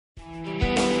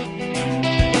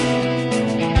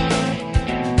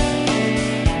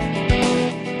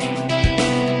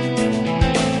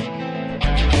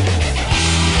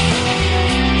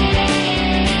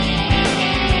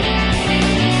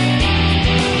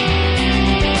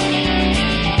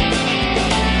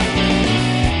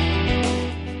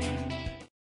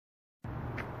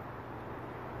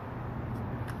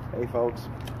folks.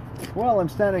 Well, I'm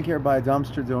standing here by a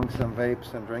dumpster doing some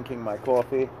vapes and drinking my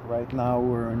coffee. Right now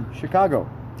we're in Chicago,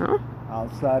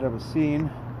 outside of a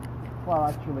scene, well,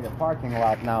 actually a parking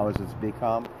lot now as it's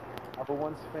become, of a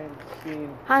once famous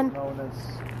scene known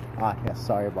as, yes,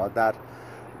 sorry about that,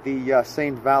 the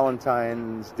St.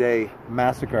 Valentine's Day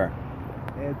Massacre.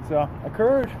 It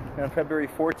occurred on February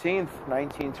 14th,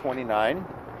 1929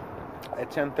 at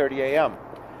 10:30 a.m.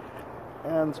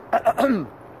 And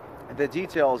the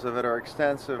details of it are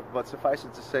extensive, but suffice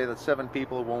it to say that 7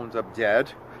 people wound up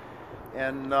dead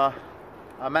in a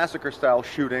massacre-style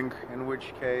shooting, in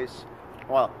which case,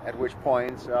 well, at which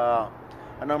point a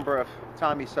number of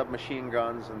Tommy submachine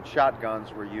guns and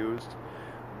shotguns were used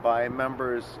by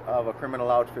members of a criminal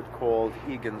outfit called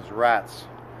Egan's Rats.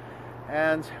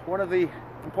 And one of the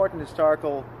important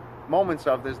historical moments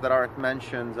of this that aren't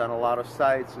mentioned on a lot of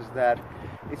sites is that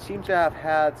it seemed to have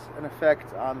had an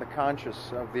effect on the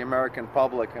conscience of the American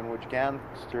public, in which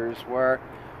gangsters were,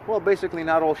 well, basically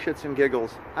not all shits and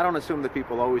giggles. I don't assume that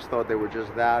people always thought they were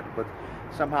just that, but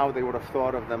somehow they would have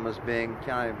thought of them as being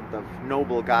kind of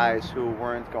noble guys who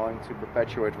weren't going to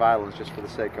perpetuate violence just for the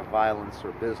sake of violence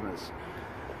or business.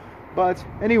 But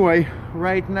anyway,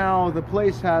 right now the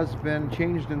place has been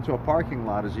changed into a parking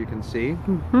lot, as you can see,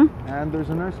 and there's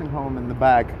a nursing home in the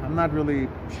back. I'm not really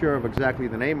sure of exactly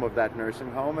the name of that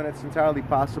nursing home, and it's entirely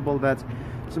possible that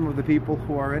some of the people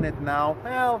who are in it now,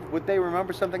 well, would they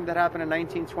remember something that happened in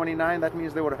 1929? That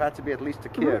means they would have had to be at least a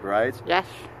kid, right? Yes.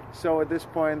 So at this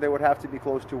point they would have to be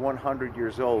close to 100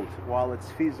 years old. While it's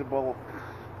feasible,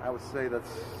 I would say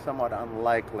that's somewhat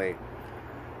unlikely.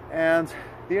 And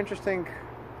the interesting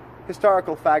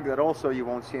historical fact that also you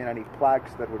won't see in any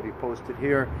plaques that would be posted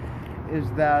here is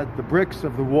that the bricks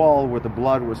of the wall where the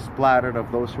blood was splattered of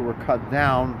those who were cut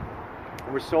down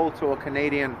were sold to a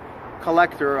Canadian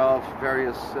collector of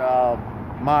various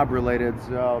mob-related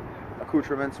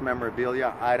accoutrements,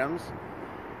 memorabilia items,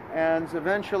 and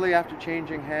eventually, after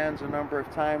changing hands a number of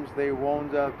times, they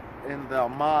wound up in the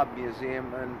Mob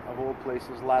Museum in, of all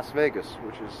places, Las Vegas,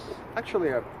 which is actually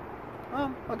a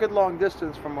good long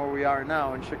distance from where we are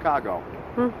now in Chicago.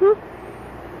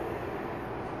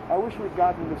 I wish we'd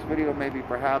gotten this video maybe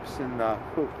perhaps in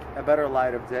a better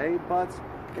light of day, but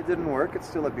it didn't work. It's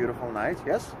still a beautiful night.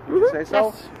 Yes? Would you say so?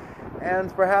 Yes.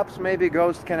 And perhaps maybe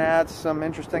Ghost can add some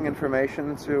interesting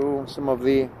information to some of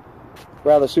the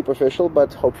rather superficial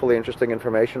but hopefully interesting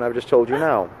information I've just told you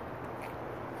now.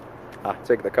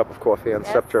 Take the cup of coffee and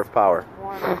scepter of power.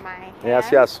 Warm my hand.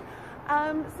 Yes, yes.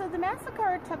 So the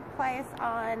massacre took place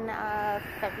on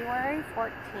February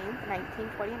 14th,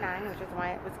 1929, which is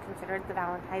why it was considered the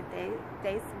Valentine's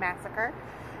Day Massacre.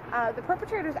 The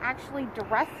perpetrators actually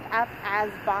dressed up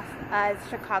as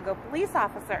Chicago police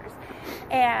officers,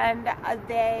 and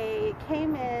they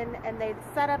came in and they'd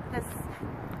set up this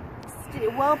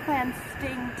well-planned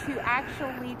sting to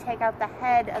actually take out the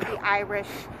head of the Irish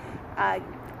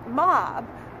mob.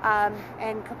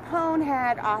 And Capone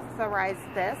had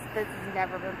authorized this. This has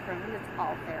never been proven. It's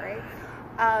all theory.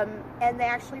 And they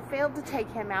actually failed to take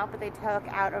him out, but they took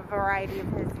out a variety of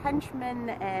his henchmen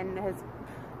and his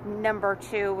number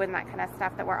 2 and that kind of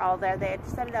stuff that were all there. They had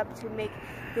set it up to make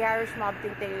the Irish mob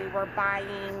think they were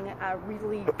buying a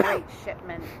really great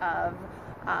shipment of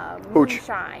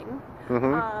moonshine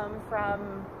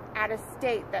from out of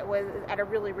state that was at a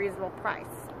really reasonable price.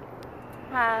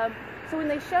 So when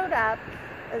they showed up,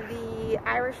 the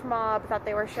Irish mob thought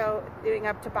they were showing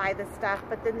up to buy this stuff,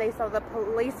 but then they saw the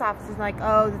police officers like,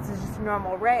 oh, this is just a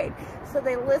normal raid. So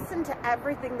they listened to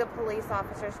everything the police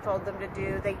officers told them to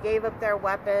do. They gave up their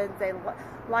weapons, they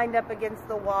lined up against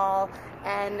the wall,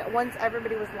 and once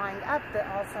everybody was lined up,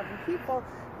 all 7 people,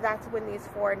 that's when these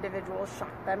 4 individuals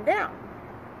shot them down.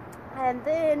 And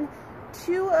then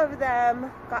 2 of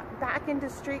them got back into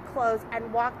street clothes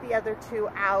and walked the other 2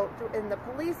 out in the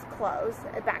police clothes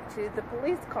back to the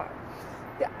police car.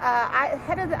 The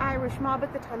head of the Irish mob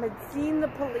at the time had seen the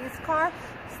police car,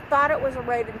 thought it was a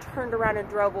raid, and turned around and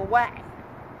drove away.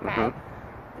 Okay?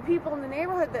 The people in the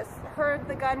neighborhood that heard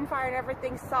the gunfire and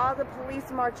everything saw the police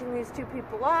marching these 2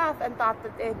 people off and thought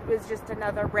that it was just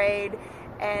another raid,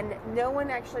 and no one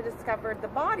actually discovered the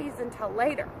bodies until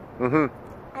later.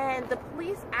 And the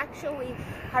police actually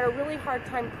had a really hard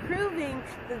time proving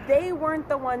that they weren't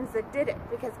the ones that did it,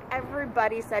 because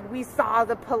everybody said, we saw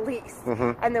the police,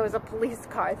 and there was a police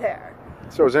car there.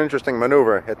 So it was an interesting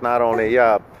maneuver. It not only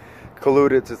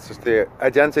colluded to the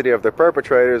identity of the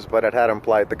perpetrators, but it had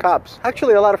implied the cops.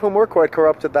 Actually, a lot of whom were quite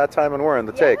corrupt at that time and were in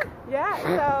the take. Yeah,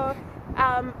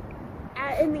 so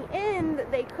in the end,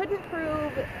 they couldn't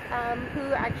prove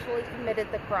who actually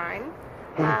committed the crime.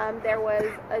 There was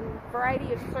a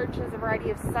variety of searches, a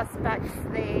variety of suspects.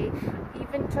 They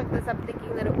even took this up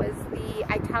thinking that it was the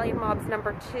Italian mob's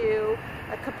number 2,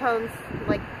 Capone's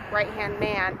right-hand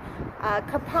man.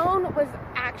 Capone was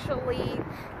actually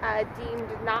deemed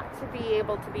not to be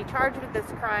able to be charged with this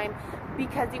crime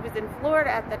because he was in Florida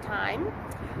at the time.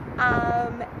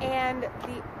 And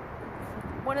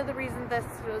one of the reasons this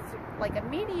was like a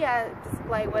media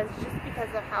display was just because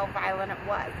of how violent it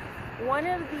was. One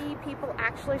of the people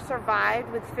actually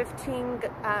survived with 15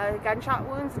 gunshot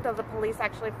wounds until the police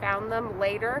actually found them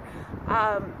later.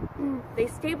 They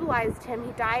stabilized him.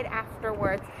 He died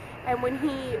afterwards. And when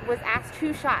he was asked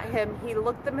who shot him, he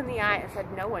looked them in the eye and said,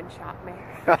 "No one shot me."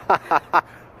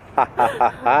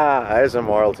 There's a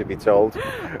moral to be told. He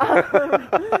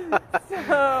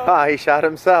shot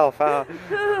himself.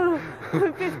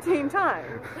 15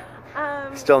 times.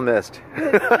 Still missed.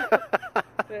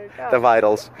 The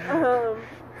vitals. So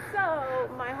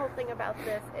my whole thing about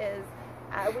this is,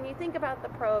 when you think about the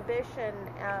Prohibition,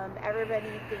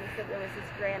 everybody thinks that it was this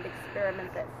grand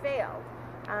experiment that failed.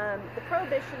 The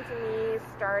Prohibition to me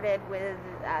started with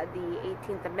the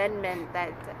 18th Amendment,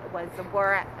 that was the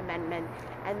War Amendment,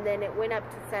 and then it went up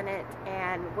to Senate,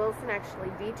 and Wilson actually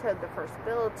vetoed the first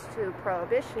bill to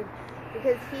Prohibition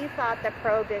because he thought that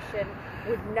Prohibition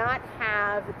would not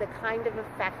have the kind of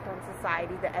effect on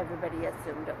society that everybody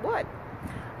assumed it would.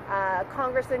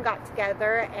 Congress then got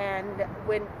together and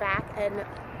went back and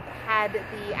had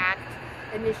the act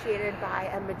initiated by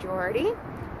a majority,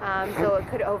 so it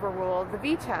could overrule the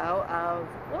veto of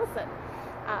Wilson.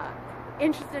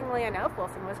 Interestingly enough,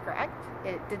 Wilson was correct.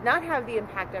 It did not have the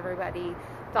impact everybody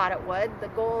thought it would. The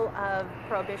goal of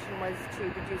Prohibition was to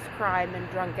reduce crime and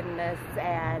drunkenness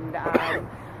and a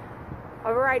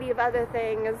variety of other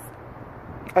things.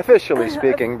 Officially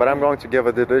speaking, but I'm going to give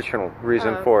an additional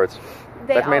reason for it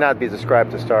that may not be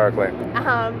described historically.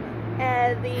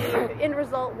 And the end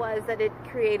result was that it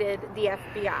created the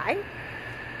FBI.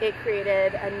 It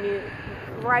created a new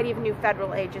variety of new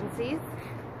federal agencies.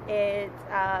 It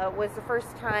was the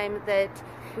first time that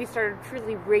we started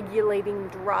truly regulating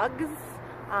drugs.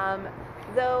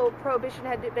 Though Prohibition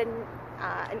had been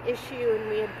an issue and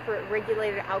we had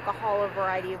regulated alcohol a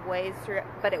variety of ways,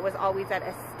 but it was always at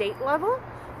a state level,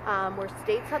 where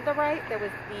states had the right. There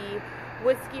was the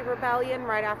Whiskey Rebellion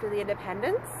right after the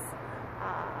independence,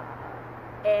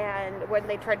 and when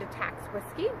they tried to tax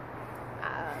whiskey.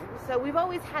 So we've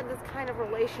always had this kind of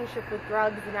relationship with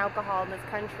drugs and alcohol in this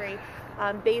country,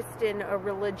 based in a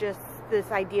religious,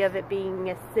 this idea of it being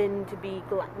a sin to be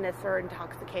gluttonous or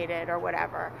intoxicated or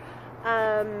whatever.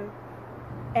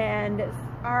 And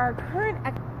our current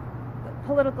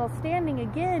political standing,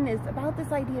 again, is about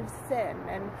this idea of sin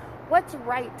and what's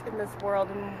right in this world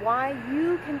and why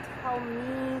you can tell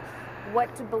me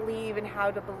what to believe and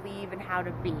how to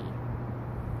be.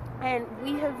 And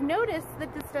we have noticed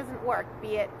that this doesn't work,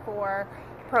 be it for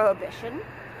Prohibition,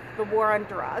 the war on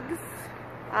drugs,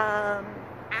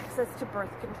 access to birth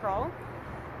control.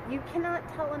 You cannot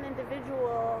tell an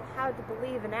individual how to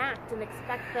believe and act and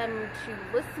expect them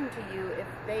to listen to you if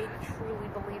they truly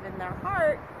believe in their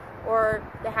heart, or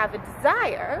they have a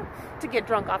desire to get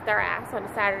drunk off their ass on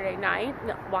a Saturday night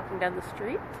walking down the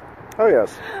street. Oh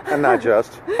yes, and not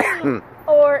just.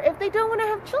 Or if they don't want to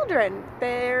have children,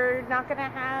 they're not going to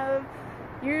have,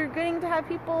 you're going to have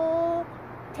people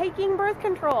taking birth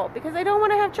control because they don't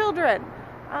want to have children.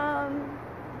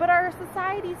 But our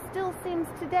society still seems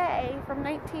today, from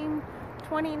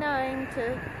 1929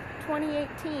 to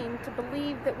 2018, to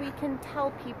believe that we can tell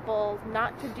people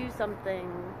not to do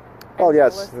something. Well,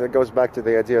 yes, it goes back to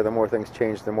the idea the more things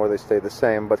change, the more they stay the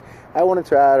same. But I wanted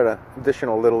to add an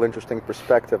additional little interesting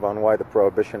perspective on why the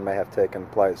Prohibition may have taken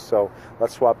place. So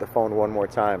let's swap the phone one more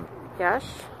time.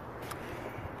 Yes?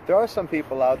 There are some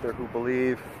people out there who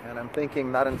believe, and I'm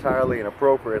thinking not entirely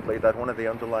inappropriately, that one of the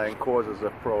underlying causes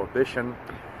of Prohibition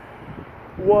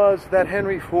was that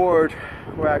Henry Ford,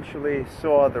 who actually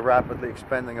saw the rapidly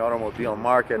expanding automobile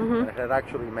market, and it had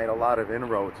actually made a lot of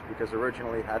inroads because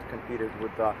originally it had competed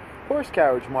with the horse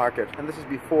carriage market. And this is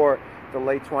before the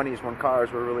late 20s, when cars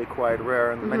were really quite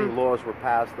rare, and many laws were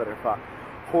passed that if a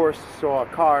horse saw a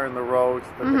car in the roads,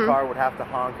 that the car would have to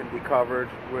honk and be covered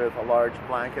with a large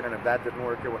blanket, and if that didn't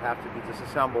work, it would have to be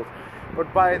disassembled.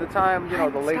 But by the time, the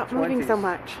late 20s... Stop moving so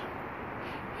much.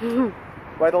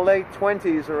 By the late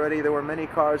 20s already, there were many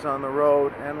cars on the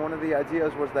road, and one of the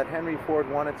ideas was that Henry Ford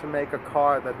wanted to make a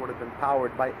car that would have been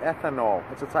powered by ethanol.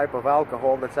 It's a type of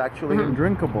alcohol that's actually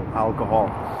undrinkable alcohol.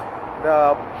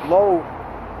 The low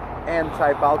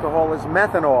N-type alcohol is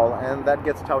methanol, and that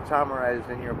gets tautomerized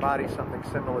in your body, something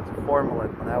similar to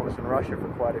formalin. When I was in Russia for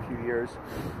quite a few years,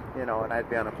 you know, and I'd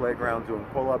be on a playground doing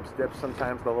pull-ups, dips,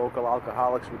 sometimes the local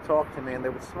alcoholics would talk to me, and they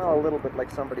would smell a little bit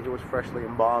like somebody who was freshly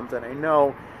embalmed, and I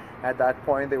know at that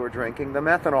point they were drinking the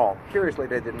methanol. Curiously,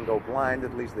 they didn't go blind,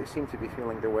 at least they seemed to be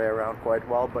feeling their way around quite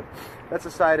well, but that's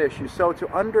a side issue. So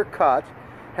to undercut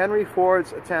Henry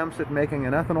Ford's attempts at making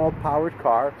an ethanol-powered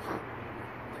car,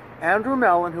 Andrew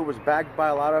Mellon, who was backed by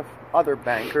a lot of other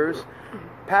bankers,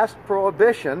 passed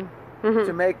prohibition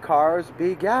to make cars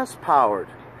be gas-powered.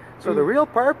 So the real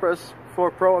purpose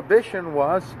for prohibition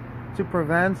was to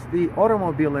prevent the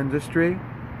automobile industry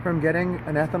from getting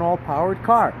an ethanol-powered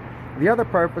car. The other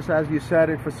purpose, as you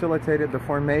said, it facilitated the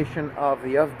formation of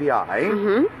the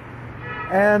FBI.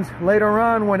 And later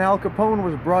on, when Al Capone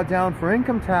was brought down for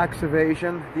income tax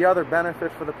evasion, the other benefit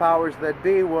for the powers that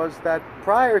be was that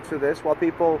prior to this, while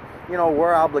people, you know,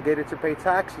 were obligated to pay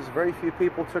taxes, very few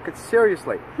people took it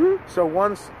seriously. So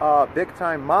once a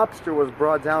big-time mobster was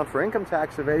brought down for income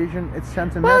tax evasion, it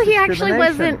sent a message to the nation. Well, he actually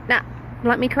wasn't. No,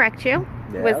 let me correct you.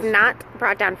 Yes. Was not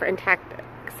brought down for income tax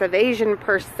evasion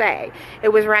per se. It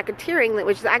was racketeering,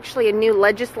 which is actually a new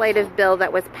legislative bill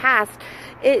that was passed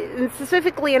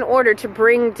specifically in order to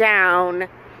bring down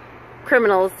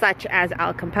criminals such as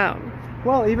Al Capone.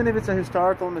 Well, even if it's a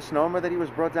historical misnomer that he was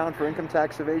brought down for income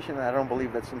tax evasion, and I don't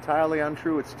believe that's entirely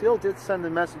untrue, it still did send a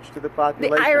message to the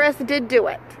population. The IRS did do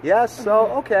it. Yes, so,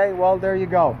 okay, well, there you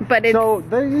go. But so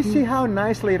there you see how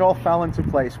nicely it all fell into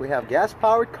place. We have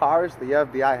gas-powered cars, the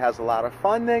FBI has a lot of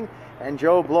funding, and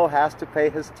Joe Blow has to pay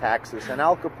his taxes. And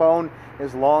Al Capone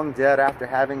is long dead after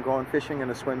having gone fishing in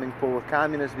a swimming pool with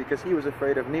communists because he was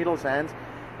afraid of needles, and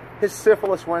his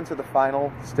syphilis went to the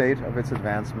final state of its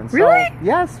advancement. Really? So,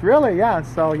 yes, really, yeah.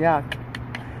 So, yeah.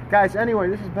 Guys, anyway,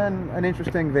 this has been an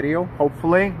interesting video.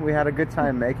 Hopefully, we had a good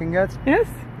time making it. Yes.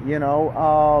 You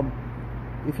know,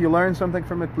 if you learned something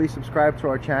from it, please subscribe to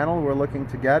our channel. We're looking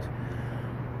to get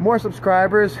more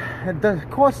subscribers. It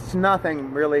costs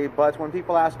nothing really, but when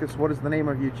people ask us what is the name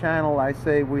of your channel, I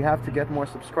say we have to get more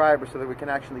subscribers so that we can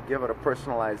actually give it a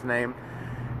personalized name.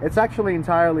 It's actually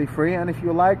entirely free, and if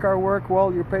you like our work,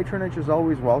 well, your patronage is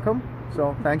always welcome.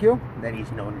 So thank you. There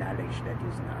is no knowledge that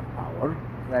is not power.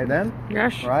 Right then?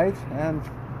 Yes. Right, and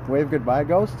wave goodbye,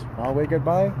 Ghost. I'll wave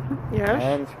goodbye. Yes.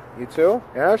 And you too.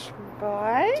 Yes.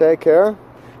 Bye. Take care.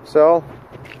 So,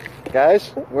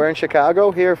 guys, we're in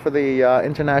Chicago here for the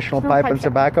International Pipe and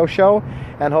Tobacco Show,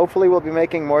 and hopefully we'll be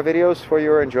making more videos for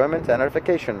your enjoyment and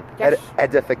edification. Yes.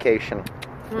 Edification.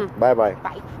 Bye-bye.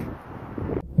 Bye.